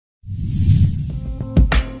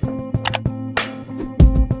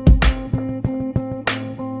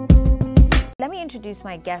introduce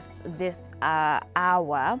my guests this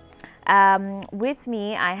hour. With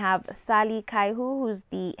me, I have Sally Kaihu, who's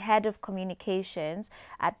the head of communications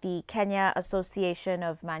at the Kenya Association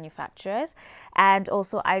of Manufacturers, and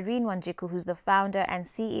also Irene Wanjiku, who's the founder and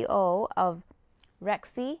CEO of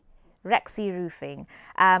Rexy Roofing.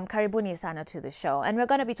 Karibuni sana to the show. And we're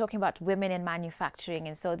going to be talking about women in manufacturing.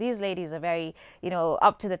 And so these ladies are very,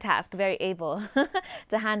 up to the task, very able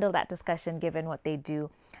to handle that discussion given what they do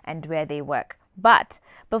and where they work. But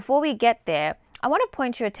before we get there, I want to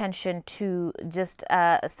point your attention to just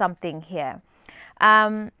something here.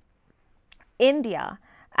 India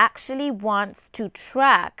actually wants to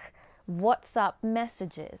track WhatsApp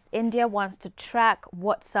messages. India wants to track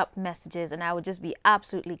WhatsApp messages, and I would just be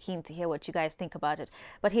absolutely keen to hear what you guys think about it.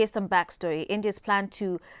 But here's some backstory. India's plan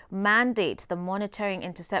to mandate the monitoring,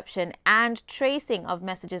 interception, and tracing of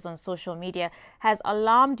messages on social media has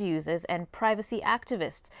alarmed users and privacy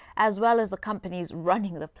activists, as well as the companies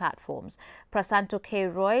running the platforms. Prasanto K.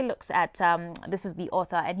 Roy looks at, this is the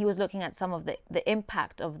author, and he was looking at some of the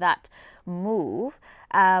impact of that move.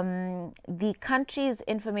 The country's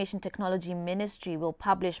information technology ministry will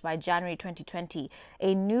publish by January 2020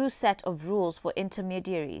 a new set of rules for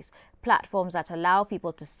intermediaries, platforms that allow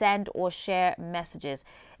people to send or share messages.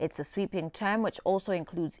 It's a sweeping term which also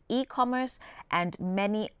includes e-commerce and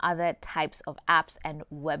many other types of apps and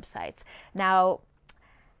websites. Now,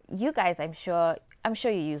 you guys, I'm sure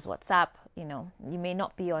you use WhatsApp. You may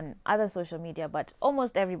not be on other social media, but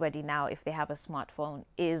almost everybody now, if they have a smartphone,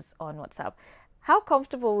 is on WhatsApp. How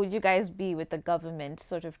comfortable would you guys be with the government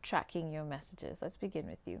sort of tracking your messages? Let's begin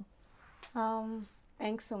with you.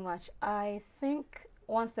 Thanks so much. I think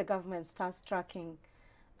once the government starts tracking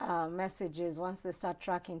messages, once they start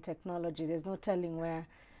tracking technology, there's no telling where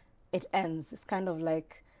it ends. It's kind of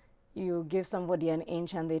like you give somebody an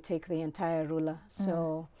inch and they take the entire ruler.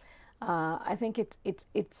 So I think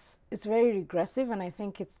it's very regressive, and I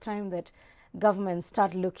think it's time that governments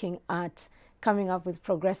start looking at coming up with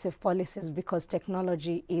progressive policies, because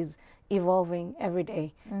technology is evolving every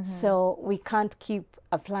day. So we can't keep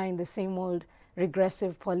applying the same old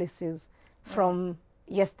regressive policies from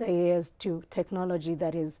yesteryears to technology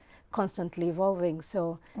that is constantly evolving.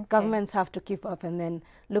 So governments have to keep up and then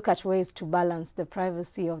look at ways to balance the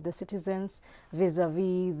privacy of the citizens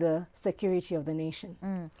vis-a-vis the security of the nation.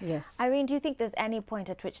 Yes. Irene, do you think there's any point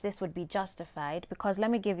at which this would be justified? Because let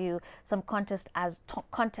me give you some context as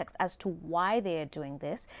to why they are doing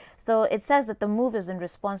this. So it says that the move is in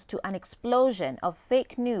response to an explosion of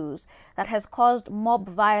fake news that has caused mob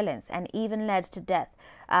violence and even led to death.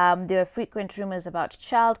 There are frequent rumors about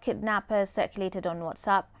child kidnappers circulated on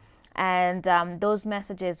WhatsApp, and those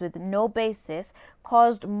messages with no basis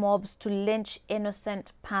caused mobs to lynch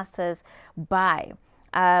innocent passers-by.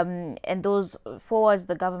 And those forwards,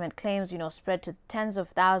 the government claims, spread to tens of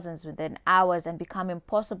thousands within hours and become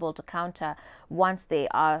impossible to counter once they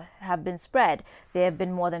have been spread. There have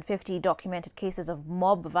been more than 50 documented cases of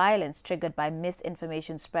mob violence triggered by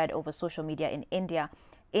misinformation spread over social media in India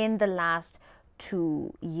in the last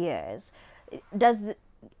 2 years.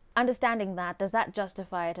 Understanding that, does that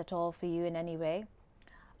justify it at all for you in any way?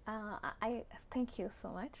 I thank you so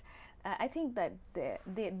much. I think that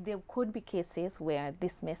there could be cases where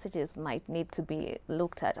these messages might need to be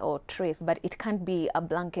looked at or traced, but it can't be a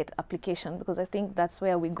blanket application, because I think that's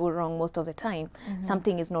where we go wrong most of the time.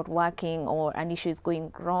 Something is not working or an issue is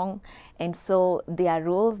going wrong, and so there are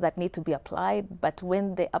rules that need to be applied, but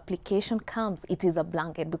when the application comes, it is a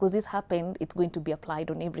blanket. Because this happened, it's going to be applied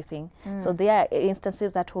on everything. So there are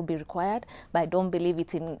instances that will be required, but I don't believe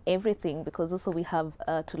it's in everything, because also we have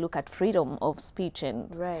to look at freedom of speech, and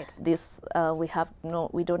this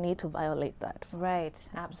we don't need to violate that. Right,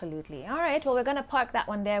 absolutely. All right, well, we're going to park that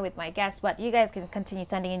one there with my guests, but you guys can continue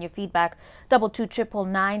sending in your feedback.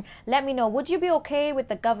 22999. Let me know, would you be okay with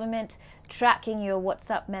the government tracking your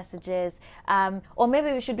WhatsApp messages? Or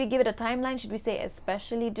maybe should we give it a timeline? Should we say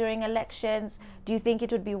especially during elections? Do you think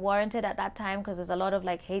it would be warranted at that time, because there's a lot of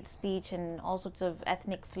hate speech and all sorts of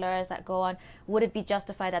ethnic slurs that go on? Would it be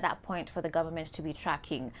justified at that point for the government to be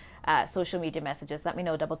tracking social media messages? Let me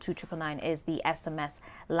know. 22999 is the SMS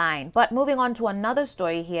line. But moving on to another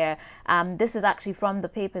story here. This is actually from the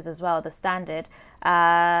papers as well, the Standard.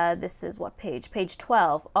 This is what page? Page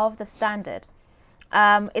 12 of the Standard.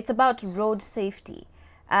 It's about road safety.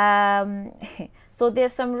 So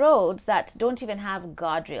there's some roads that don't even have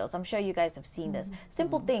guardrails. I'm sure you guys have seen this.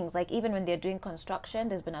 Simple things, like even when they're doing construction,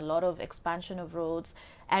 there's been a lot of expansion of roads,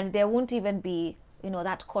 and there won't even be you know,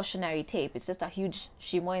 that cautionary tape. It's just a huge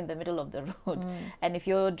shimo in the middle of the road. And if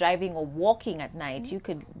you're driving or walking at night, you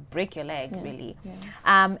could break your leg, really.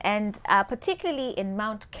 And particularly in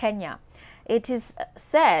Mount Kenya, it is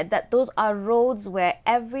said that those are roads where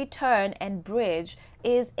every turn and bridge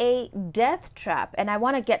is a death trap. And I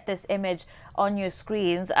want to get this image on your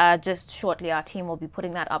screens just shortly. Our team will be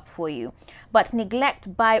putting that up for you. But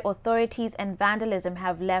neglect by authorities and vandalism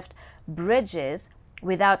have left bridges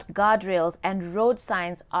without guardrails, and road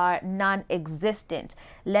signs are non-existent.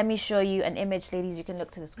 Let me show you an image, ladies. You can look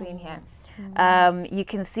to the screen here. You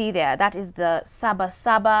can see there, that is the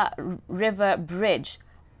Sabasaba River Bridge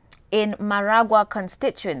in Maragua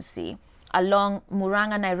constituency along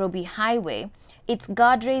Murang'a-Nairobi Highway. Its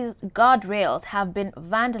guardrails have been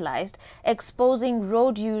vandalized, exposing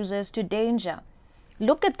road users to danger.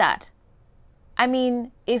 Look at that. I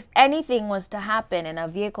mean, if anything was to happen and a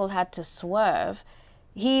vehicle had to swerve,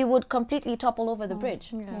 he would completely topple over the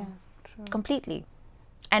bridge. Completely.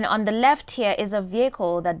 And on the left here is a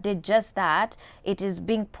vehicle that did just that. It is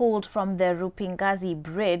being pulled from the Rupingazi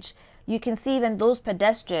Bridge. You can see even those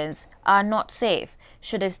pedestrians are not safe.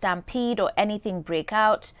 Should a stampede or anything break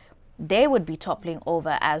out, they would be toppling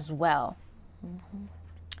over as well.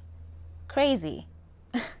 Crazy.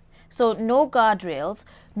 So no guardrails,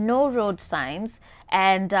 no road signs,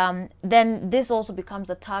 and then this also becomes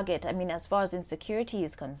a target. I mean, as far as insecurity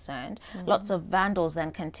is concerned, lots of vandals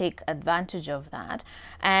then can take advantage of that.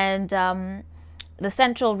 And the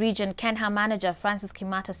Central Region Kenha manager Francis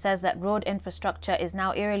Kimata says that road infrastructure is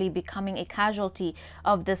now eerily becoming a casualty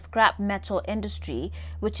of the scrap metal industry,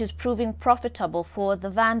 which is proving profitable for the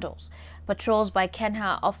vandals. Patrols by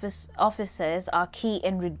Kenha officers are key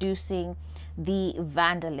in reducing the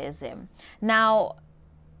vandalism. Now,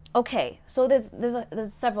 okay, so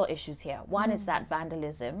there's several issues here. One is that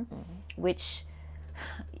vandalism, which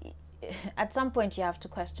at some point you have to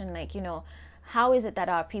question, like, you know, how is it that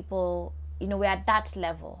our people, you know, we're at that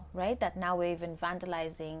level, right? That now we're even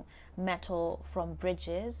vandalizing metal from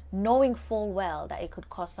bridges, knowing full well that it could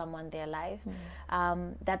cost someone their life,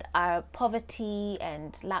 that our poverty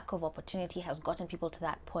and lack of opportunity has gotten people to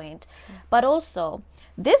that point. But also,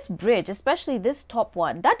 this bridge, especially this top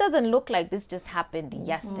one, that doesn't look like this just happened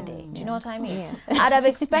yesterday. Do you know what I mean? I'd have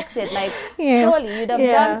expected, like, surely you'd have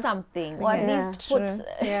done something, or at least put,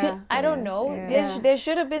 I don't know, there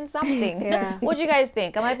should have been something. What do you guys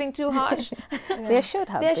think? Am I being too harsh? There should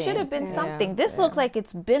have been something. This looks like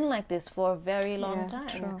it's been like this for a very long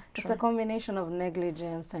time. It's a combination of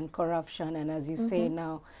negligence and corruption, and as you say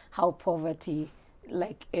now, how poverty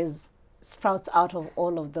sprouts out of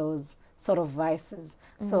all of those sort of vices.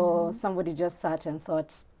 So somebody just sat and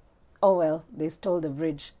thought, oh well, they stole the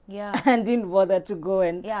bridge, and didn't bother to go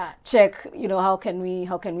and check, you know, how can we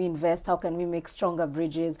invest, how can we make stronger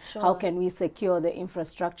bridges, how can we secure the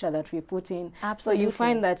infrastructure that we put in. So you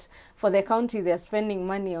find that for the county, they're spending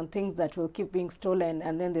money on things that will keep being stolen,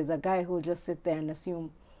 and then there's a guy who'll just sit there and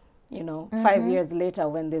assume, you know, 5 years later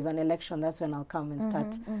when there's an election, that's when I'll come and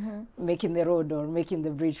start making the road or making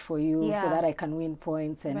the bridge for you so that I can win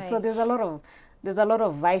points. And so there's a lot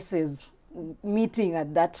of vices meeting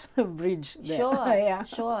at that bridge there.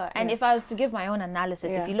 Sure. And if I was to give my own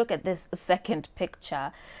analysis, if you look at this second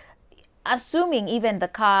picture, assuming even the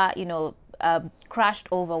car, you know, crashed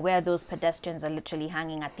over where those pedestrians are literally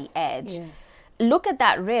hanging at the edge, look at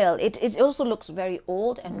that rail. It also looks very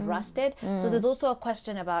old and rusted. So there's also a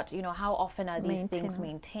question about, you know, how often are these things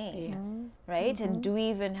maintained, right? And do we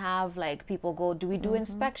even have, like, people go, do we do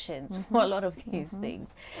inspections for a lot of these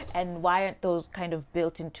things? And why aren't those kind of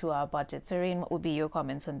built into our budget? Serene, what would be your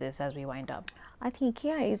comments on this as we wind up? I think,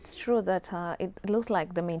 it's true that it looks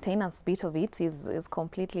like the maintenance bit of it is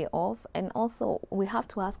completely off. And also, we have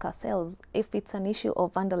to ask ourselves, if it's an issue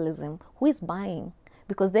of vandalism, who is buying?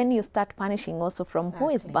 Because then you start punishing also from who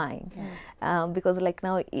is buying. Because like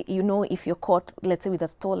now, you know, if you're caught, let's say with a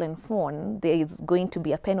stolen phone, there is going to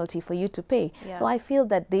be a penalty for you to pay. So I feel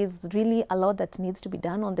that there's really a lot that needs to be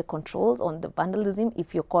done on the controls, on the vandalism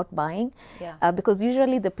if you're caught buying. Because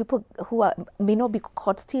usually the people who may not be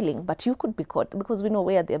caught stealing, but you could be caught because we know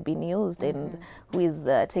where they're being used and who is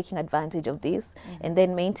taking advantage of this. And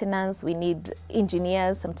then maintenance, we need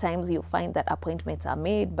engineers. Sometimes you find that appointments are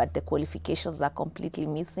made, but the qualifications are completely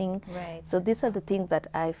constantly missing. Right. So these are the things that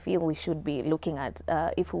I feel we should be looking at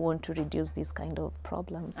if we want to reduce these kind of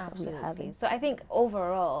problems that we're having. So I think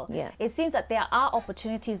overall, Yeah. it seems that there are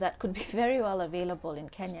opportunities that could be very well available in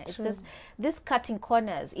Kenya. It's just this cutting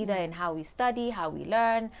corners, either in how we study, how we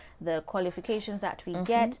learn, the qualifications that we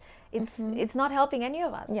get. It's not helping any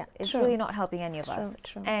of us. Yeah, it's true. really not helping any of us.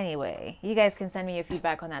 True. Anyway, you guys can send me your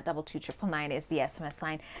feedback on that. 22999 is the SMS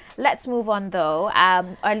line. Let's move on though, or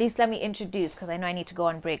at least let me introduce, because I know I need to go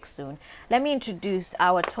on break soon. Let me introduce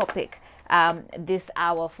our topic this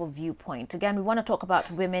hour for Viewpoint. Again, we want to talk about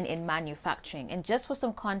women in manufacturing. And just for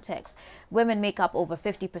some context, women make up over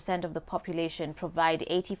 50% of the population, provide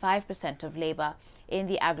 85% of labor in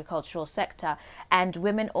the agricultural sector, and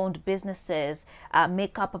women-owned businesses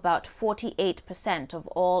make up about 48% of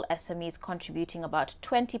all SMEs, contributing about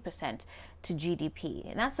 20% to GDP.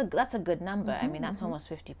 And that's a good number. I mean, that's almost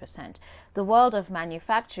 50%. The world of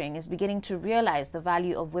manufacturing is beginning to realize the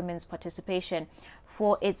value of women's participation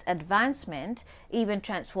for its advancement, even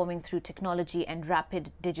transforming through technology and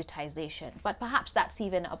rapid digitization. But perhaps that's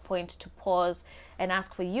even a point to pause and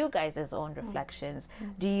ask for you guys' own reflections.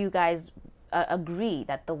 Do you guys agree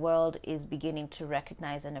that the world is beginning to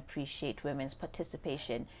recognize and appreciate women's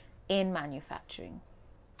participation in manufacturing?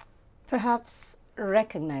 Perhaps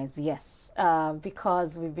recognize, yes,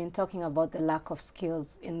 because we've been talking about the lack of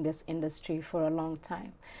skills in this industry for a long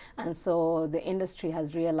time. And so the industry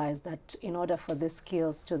has realized that in order for the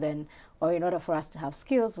skills to then, or in order for us to have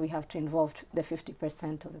skills, we have to involve the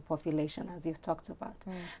 50% of the population, as you've talked about.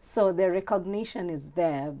 So the recognition is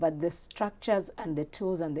there, but the structures and the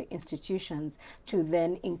tools and the institutions to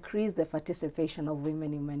then increase the participation of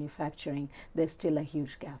women in manufacturing, there's still a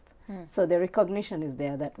huge gap. So the recognition is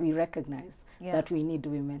there that we recognize that we need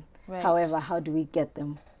women. Right. However, how do we get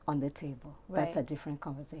them on the table? That's a Right. different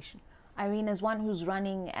conversation. Irene, as one who's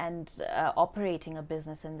running and operating a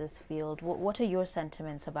business in this field, what are your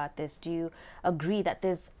sentiments about this? Do you agree that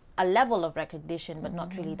there's a level of recognition, but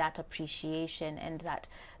not really that appreciation, and that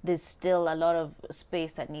there's still a lot of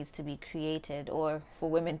space that needs to be created, or for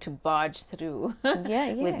women to barge through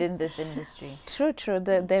within this industry? True.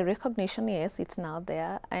 The recognition, yes, it's now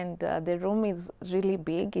there, and the room is really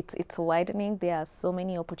big. It's widening. There are so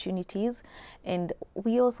many opportunities, and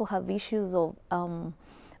we also have issues of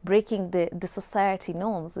breaking the society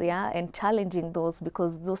norms, and challenging those,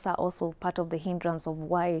 because those are also part of the hindrance of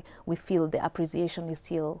why we feel the appreciation is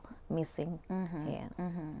still missing.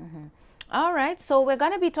 All right, so we're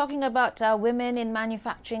going to be talking about women in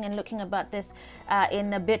manufacturing and looking about this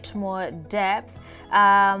in a bit more depth.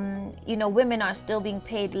 You know, women are still being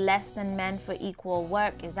paid less than men for equal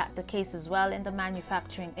work. Is that the case as well in the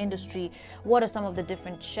manufacturing industry? What are some of the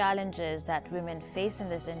different challenges that women face in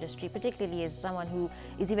this industry, particularly as someone who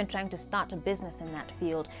is even trying to start a business in that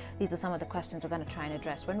field? These are some of the questions we're going to try and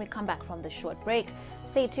address when we come back from this short break.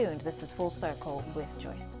 Stay tuned. This is Full Circle with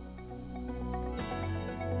Joyce.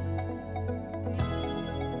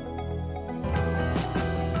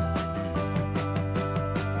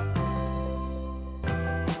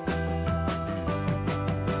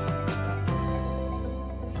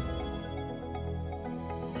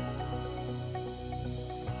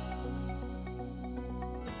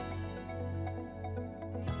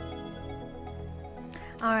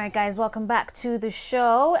 All right, guys, welcome back to the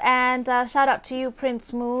show. And shout out to you,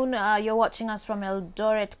 Prince Moon. You're watching us from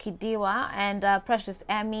Eldoret, Kidiwa. And Precious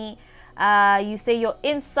Emmy, you say you're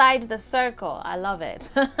inside the circle. I love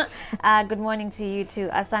it. Good morning to you too.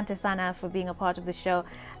 Asante Sana for being a part of the show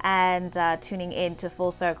and tuning in to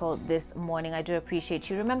Full Circle this morning. I do appreciate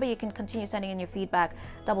you. Remember, you can continue sending in your feedback,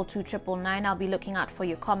 22999. I'll be looking out for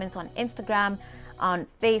your comments on Instagram, on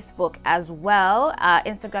Facebook as well.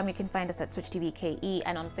 Instagram, you can find us at Switch TV KE,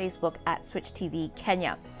 and on Facebook at Switch TV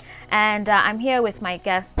Kenya. And I'm here with my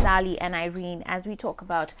guests, Sally and Irene, as we talk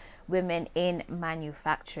about women in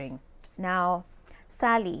manufacturing. Now,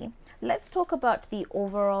 Sally, let's talk about the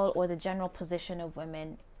overall or the general position of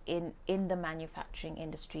women in the manufacturing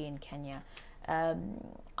industry in Kenya.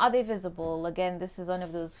 Are they visible? Again, this is one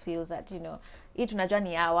of those fields that, you know, a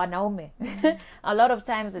lot of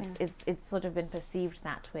times it's sort of been perceived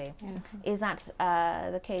that way. Is that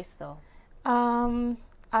the case though?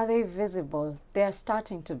 Are they visible? They're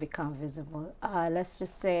starting to become visible. Let's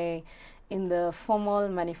just say in the formal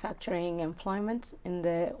manufacturing employment,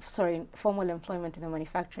 formal employment in the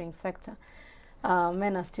manufacturing sector,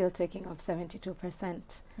 men are still taking up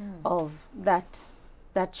 72% of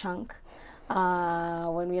that chunk.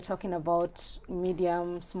 When we are talking about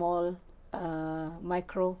medium, small,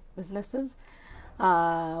 micro businesses,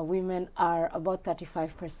 women are about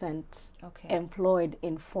 35% employed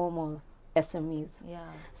in formal SMEs. Yeah.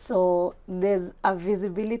 So there's a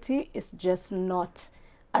visibility, it's just not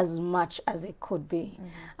as much as it could be.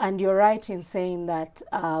 And you're right in saying that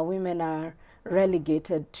women are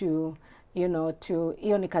relegated to, you know, to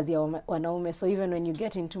hiyo ni kazi ya wanaume. So even when you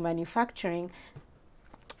get into manufacturing,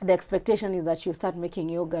 the expectation is that you start making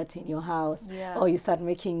yogurt in your house, or you start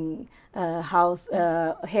making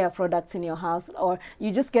hair products in your house, or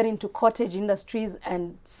you just get into cottage industries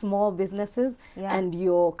and small businesses, and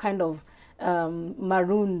you're kind of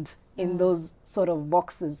marooned in those sort of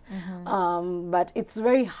boxes. But it's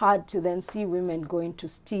very hard to then see women going to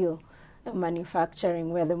steel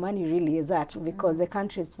manufacturing where the money really is at, because the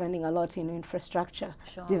country is spending a lot in infrastructure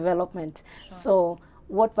development. So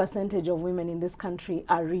what percentage of women in this country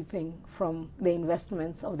are reaping from the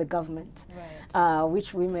investments of the government?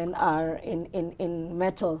 Which women are in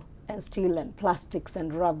metal and steel and plastics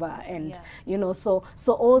and rubber and you know, so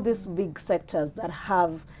all these big sectors that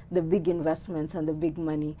have the big investments and the big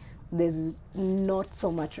money, there's not so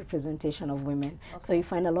much representation of women. So you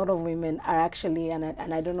find a lot of women are actually, and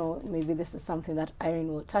I don't know, maybe this is something that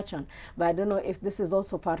Irene will touch on, but I don't know if this is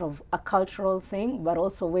also part of a cultural thing, but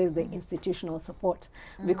also where's the institutional support?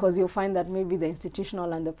 Because you'll find that maybe the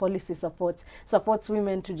institutional and the policy supports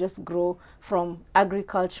women to just grow from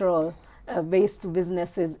agricultural based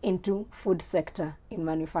businesses into food sector in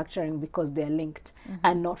manufacturing, because they're linked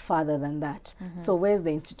and not farther than that. So where's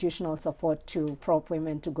the institutional support to prop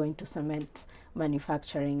women to go into cement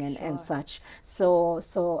manufacturing and such?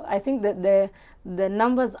 So I think that the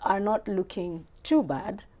numbers are not looking too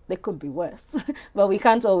bad. They could be worse, but we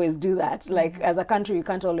can't always do that. Like as a country, we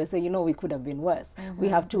can't always say, you know, we could have been worse. We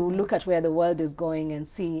have to look at where the world is going and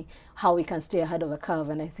see how we can stay ahead of the curve.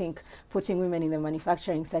 And I think putting women in the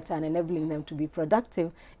manufacturing sector and enabling them to be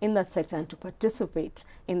productive in that sector and to participate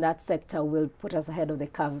in that sector will put us ahead of the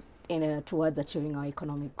curve towards achieving our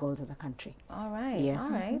economic goals as a country. All right, Yes. all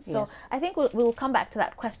right. So Yes. I think we'll come back to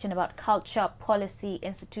that question about culture, policy,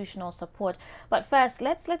 institutional support. But first,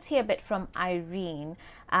 let's hear a bit from Irene,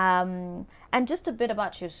 and just a bit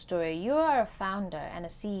about your story. You are a founder and a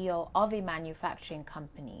CEO of a manufacturing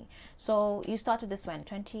company. So you started this when,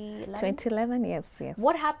 2011? 2011, yes.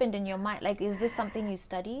 What happened in your mind? Like, is this something you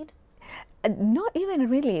studied? Not even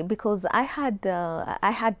really, because I had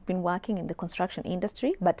been working in the construction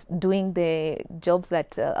industry, but doing the jobs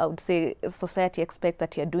that I would say society expects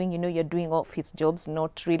that you're doing. You know, you're doing office jobs,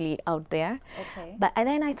 not really out there. Okay. But and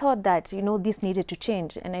then I thought that, you know, this needed to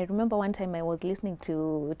change. And I remember one time I was listening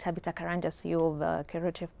to Tabitha Karanja, CEO of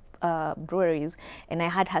Keroche breweries, and I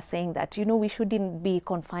had her saying that, you know, we shouldn't be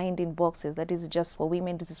confined in boxes, that is just for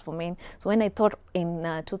women, this is for men. So when I thought in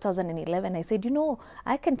 2011, I said, you know,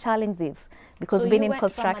 I can challenge this, because So being you in went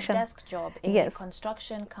construction. from a desk job in a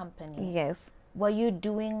construction company. Yes. Were you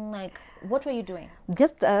doing, like, what were you doing?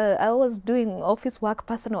 Just I was doing office work,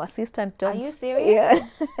 personal assistant jobs. Are you serious?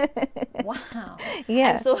 Yeah. Wow.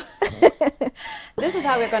 Yeah. And so this is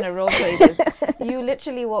how we're going to role play this. You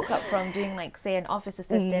literally woke up from doing, like, say, an office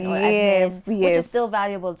assistant or admin, which is still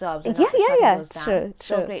valuable jobs. We're not shutting those down.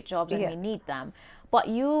 Still great jobs, and we need them. But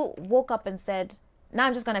you woke up and said, now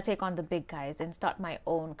I'm just going to take on the big guys and start my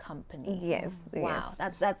own company. Yes. Wow,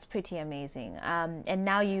 that's pretty amazing. And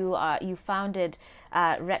now you founded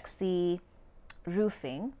Rexy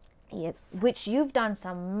Roofing. Yes. Which you've done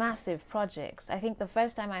some massive projects. I think the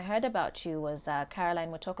first time I heard about you was Caroline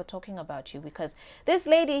Motoko talking about you, because this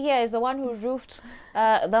lady here is the one who roofed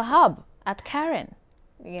the hub at Karen.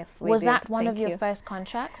 Yes, was that one of your first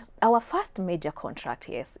contracts? Our first major contract,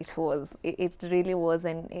 yes, it was. It really was,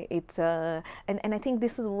 and it's and I think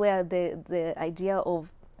this is where the idea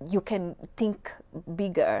of you can think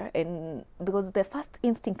bigger, and because the first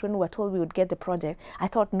instinct when we were told we would get the project, I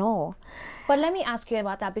thought no. But let me ask you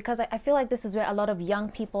about that, because I feel like this is where a lot of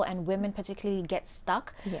young people and women particularly get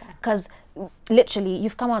stuck. Yeah. Because literally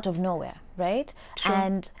you've come out of nowhere, right? True.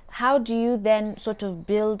 And how do you then sort of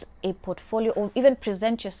build a portfolio or even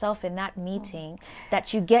present yourself in that meeting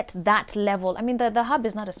that you get that level? I mean, the hub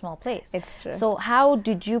is not a small place. It's true. So how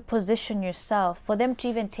did you position yourself for them to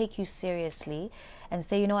even take you seriously and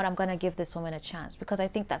say, you know what, I'm going to give this woman a chance? Because I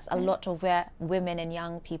think that's a lot of where women and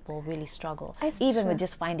young people really struggle, even with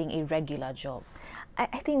just finding a regular job. I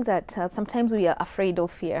think that sometimes we are afraid of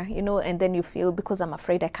fear, you know, and then you feel, because I'm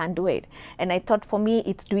afraid I can't do it. And I thought for me,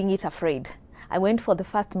 it's doing it afraid. I went for the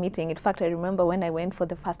first meeting. In fact, I remember when I went for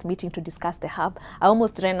the first meeting to discuss the hub, I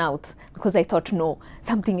almost ran out because I thought, no,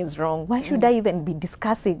 something is wrong. Why should I even be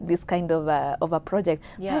discussing this kind of a project?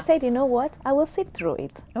 Yeah. I said, you know what? I will sit through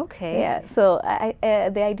it. Okay. Yeah. So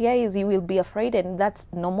the idea is you will be afraid, and that's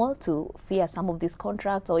normal to fear some of these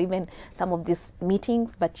contracts or even some of these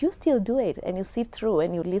meetings, but you still do it and you sit through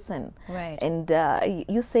and you listen. Right. And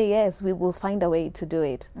you say, yes, we will find a way to do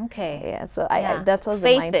it. Okay. Yeah. So that was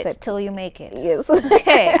Faith the mindset. it till you make it. Yes.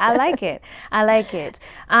 Okay, I like it. I like it.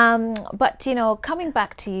 But, you know, coming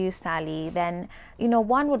back to you, Sally, then, you know,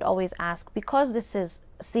 one would always ask, because this is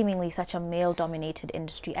seemingly such a male-dominated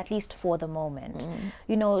industry, at least for the moment,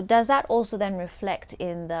 you know, does that also then reflect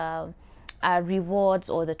in the rewards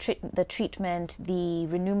or the treatment, the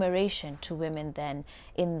remuneration to women then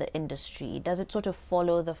in the industry? Does it sort of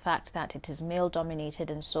follow the fact that it is male dominated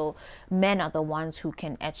and so men are the ones who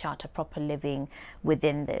can etch out a proper living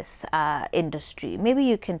within this industry? Maybe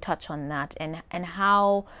you can touch on that and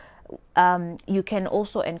how you can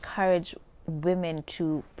also encourage women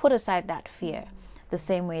to put aside that fear the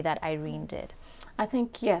same way that Irene did. I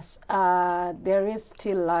think, yes, there is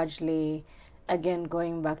still largely, again,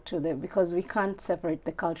 going back to because we can't separate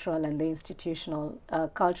the cultural and the institutional.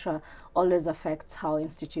 Culture always affects how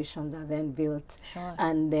institutions are then built, Sure.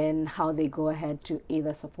 and then how they go ahead to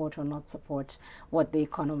either support or not support what the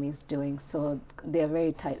economy is doing. So they're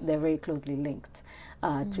very tight, they're very closely linked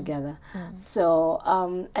together. So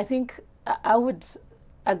I think I would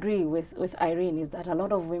agree with Irene is that a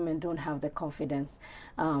lot of women don't have the confidence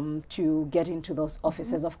to get into those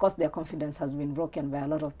offices. Of course, their confidence has been broken by a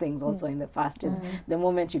lot of things also in the past. Is the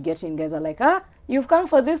moment you get in, guys are like, you've come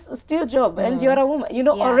for this steel job and you're a woman. You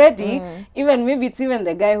know, already, even maybe it's even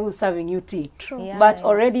the guy who's serving you tea. True. Yeah, But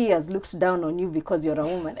already he has looked down on you because you're a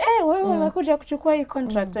woman. Hey, wewe umekuja kuchukua hii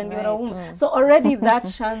contract and you're a woman. So already that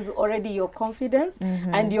shines already your confidence,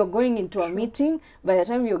 and you're going into a meeting. By the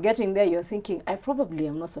time you're getting there, you're thinking, I probably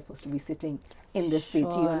am not supposed to be sitting in this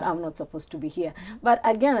seat. I'm not supposed to be here. But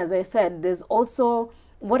again, as I said, there's also,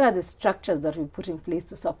 what are the structures that we put in place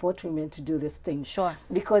to support women to do these things? Sure.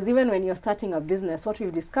 Because even when you're starting a business, what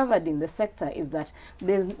we've discovered in the sector is that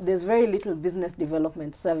there's very little business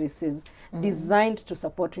development services designed to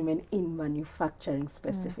support women in manufacturing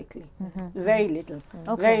specifically. Very little.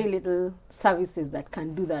 Okay. Very little services that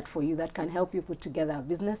can do that for you, that can help you put together a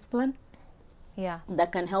business plan,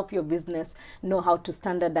 that can help your business know how to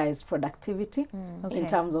standardize productivity in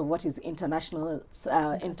terms of what is internationally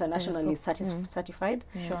certified.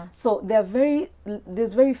 Sure. So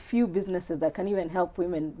there's very few businesses that can even help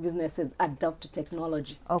women businesses adapt to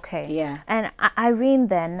technology. Okay. Yeah. And Irene,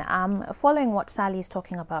 then, following what Sally is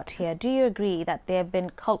talking about here, do you agree that there have been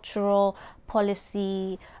cultural,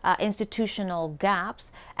 policy, institutional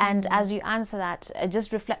gaps? And as you answer that,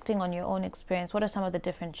 just reflecting on your own experience, what are some of the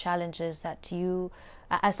different challenges that you,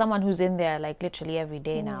 as someone who's in there like literally every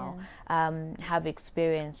day now, have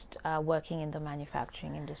experienced working in the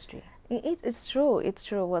manufacturing industry? It's true. It's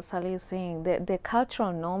true what Sally is saying. The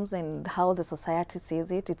cultural norms and how the society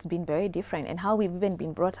sees it, it's been very different, and how we've even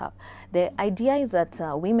been brought up. The idea is that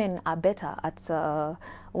women are better at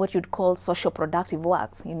what you'd call social productive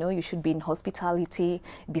works. You know, you should be in hospitality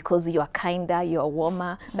because you are kinder, you are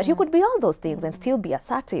warmer, but you could be all those things and still be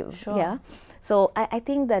assertive. Sure. Yeah. So I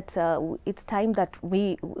think that it's time that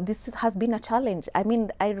this has been a challenge. I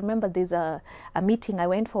mean, I remember there's a meeting I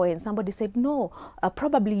went for and somebody said, no,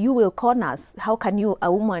 probably you will con us. How can you,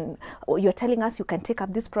 a woman, you're telling us you can take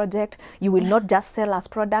up this project, you will not just sell us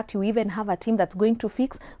product, you even have a team that's going to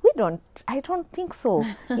fix. I don't think so.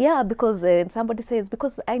 Yeah, because somebody says,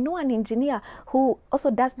 because I know an engineer who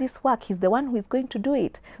also does this work, he's the one who is going to do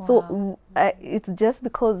it. Wow. So it's just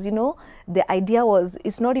because, you know, the idea was,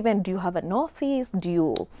 it's not even, do you have an office, do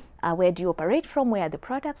you where do you operate from, where are the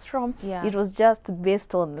products from? Yeah. It was just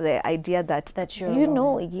based on the idea that you're you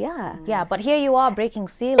know, yeah. Yeah, but here you are breaking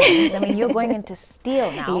ceilings. I mean, you're going into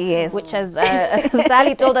steel now, yes. Which as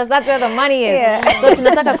Sally told us, that's where the money is. Yeah. So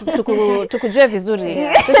tunataka tukujue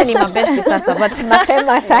vizuri. Sisi ni mabeshti sasa, but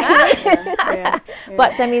mapema sana.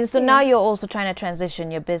 But I mean, so now you're also trying to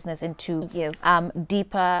transition your business into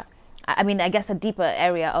deeper, I mean, I guess a deeper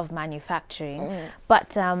area of manufacturing.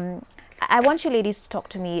 But I want you ladies to talk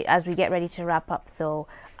to me as we get ready to wrap up, though,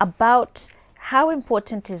 about how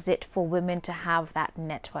important is it for women to have that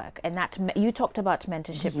network? And that you talked about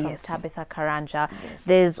mentorship from Tabitha Karanja. Yes.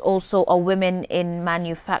 There's also a Women in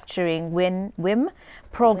Manufacturing WIM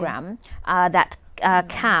program that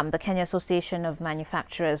CAM, the Kenya Association of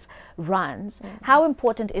Manufacturers, runs. How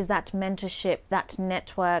important is that mentorship, that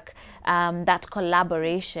network, that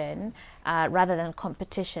collaboration, rather than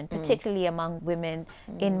competition, particularly among women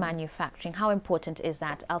in manufacturing? How important is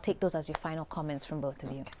that? I'll take those as your final comments from both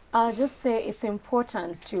of you. I'll just say it's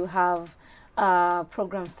important to have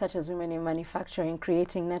programs such as Women in Manufacturing,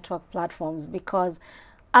 creating network platforms, because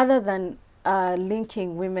other than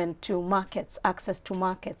linking women to markets, access to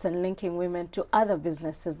markets, and linking women to other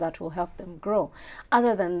businesses that will help them grow,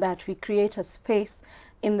 other than that, we create a space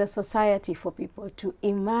in the society for people to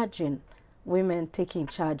imagine women taking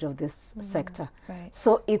charge of this sector. Right.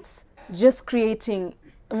 So it's just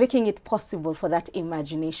making it possible for that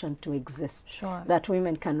imagination to exist. Sure. That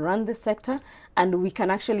women can run this sector, and we can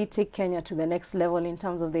actually take Kenya to the next level in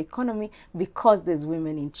terms of the economy, because there's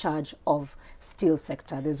women in charge of steel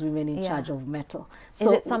sector, there's women in charge of metal.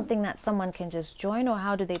 So is it something that someone can just join, or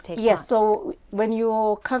how do they take part? Yes, so when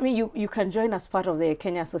you're coming, you can join as part of the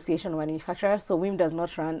Kenya Association of Manufacturers. So WIM does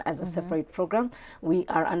not run as a separate program. We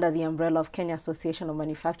are under the umbrella of Kenya Association of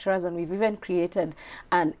Manufacturers, and we've even created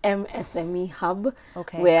an MSME hub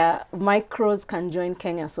where micros can join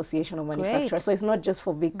Kenya Association of Manufacturers. Great. So it's not just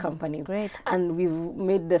for big companies. Great. And we've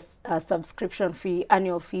made this subscription fee,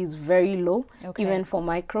 annual fees very low, even for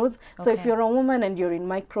micros. So if you're a woman and you're in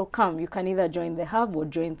micro-CAM, you can either join the hub or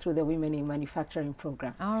join through the Women in Manufacturing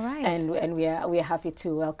program. All right. And we are happy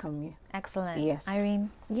to welcome you. Excellent. Yes. Irene?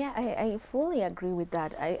 Yeah, I fully agree with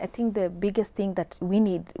that. I think the biggest thing that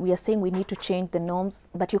we are saying we need to change the norms,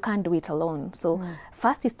 but you can't do it alone. So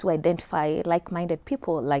first is to identify like-minded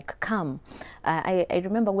people like CAM. I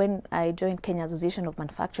remember when I joined Kenya Association of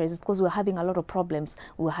Manufacturers, because we were having a lot of problems.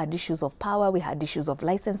 We had issues of power, we had issues of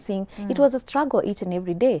licensing. It was a struggle each and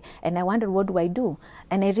every day. And I wondered, what do I do?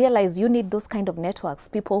 And I realized you need those kind of networks,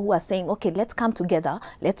 people who are saying, okay, let's come together,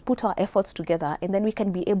 let's put our efforts together, and then we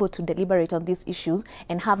can be able to deliberate on these issues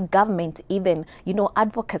and have government even,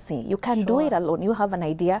 advocacy. You can't do it alone. You have an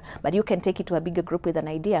idea, but you can take it to a bigger group with an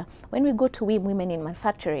idea. When we go to Women in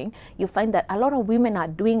Manufacturing, you find that a lot of women are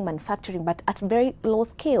doing manufacturing, but at very low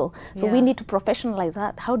scale. So we need to professionalize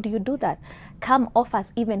that. How do you do that? CAM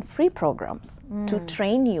offers even free programs to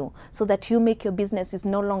train you so that you make your business is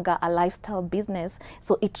no longer a lifestyle business.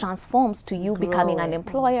 So it transforms to you becoming an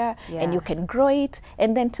employer, and you can grow it.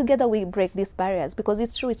 And then together we break these barriers, because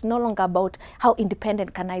it's true, it's no longer about how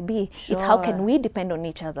independent can I be. It's how can we depend on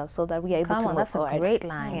each other so that we are able to move forward. That's a great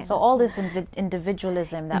line. So all this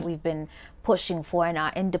individualism that we've been pushing for and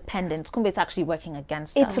our independence, Kumbe, it's actually working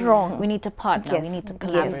against us. It's wrong. We need to partner. We need to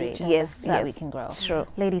collaborate. Yes, so that we can grow. True.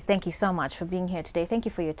 Ladies, thank you so much for being here today. Thank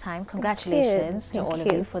you for your time. Congratulations to all of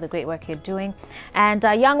you for the great work you're doing. And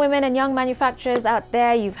young women and young manufacturers out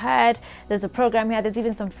there, you've heard there's a program here. There's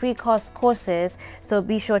even some free courses. So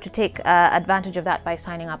be sure to take advantage of that by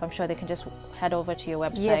signing up. I'm sure they can just head over to your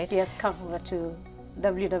website. Yes, come over to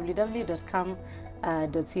www.cam.co.ke.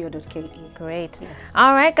 Great. Yes.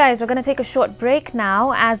 All right, guys, we're going to take a short break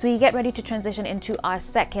now as we get ready to transition into our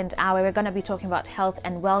second hour. We're going to be talking about health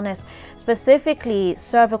and wellness, specifically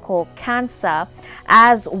cervical cancer,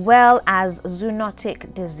 as well as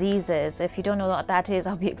zoonotic diseases. If you don't know what that is,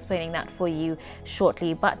 I'll be explaining that for you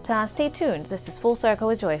shortly. But stay tuned. This is Full Circle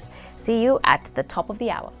with Joyce. See you at the top of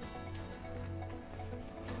the hour.